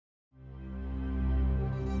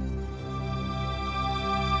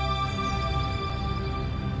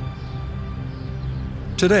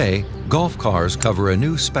Today, golf cars cover a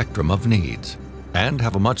new spectrum of needs and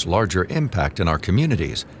have a much larger impact in our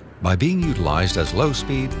communities by being utilized as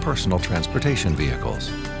low-speed personal transportation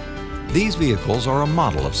vehicles. These vehicles are a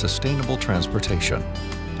model of sustainable transportation,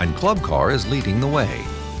 and Club Car is leading the way,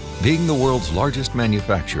 being the world's largest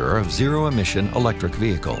manufacturer of zero-emission electric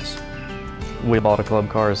vehicles. We bought a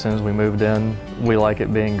Club Car as soon as we moved in. We like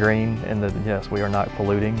it being green and that, yes, we are not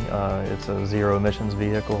polluting. It's a zero emissions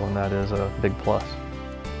vehicle, and that is a big plus.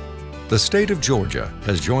 The state of Georgia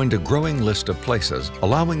has joined a growing list of places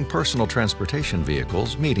allowing personal transportation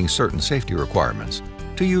vehicles meeting certain safety requirements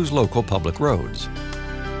to use local public roads.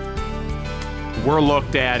 We're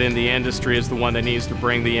looked at in the industry as the one that needs to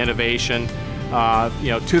bring the innovation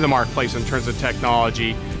to the marketplace in terms of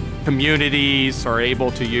technology. Communities are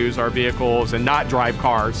able to use our vehicles and not drive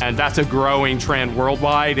cars, and that's a growing trend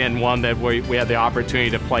worldwide and one that we have the opportunity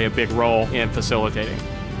to play a big role in facilitating.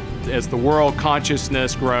 As the world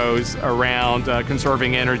consciousness grows around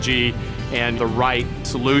conserving energy and the right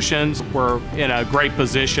solutions, we're in a great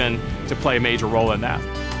position to play a major role in that.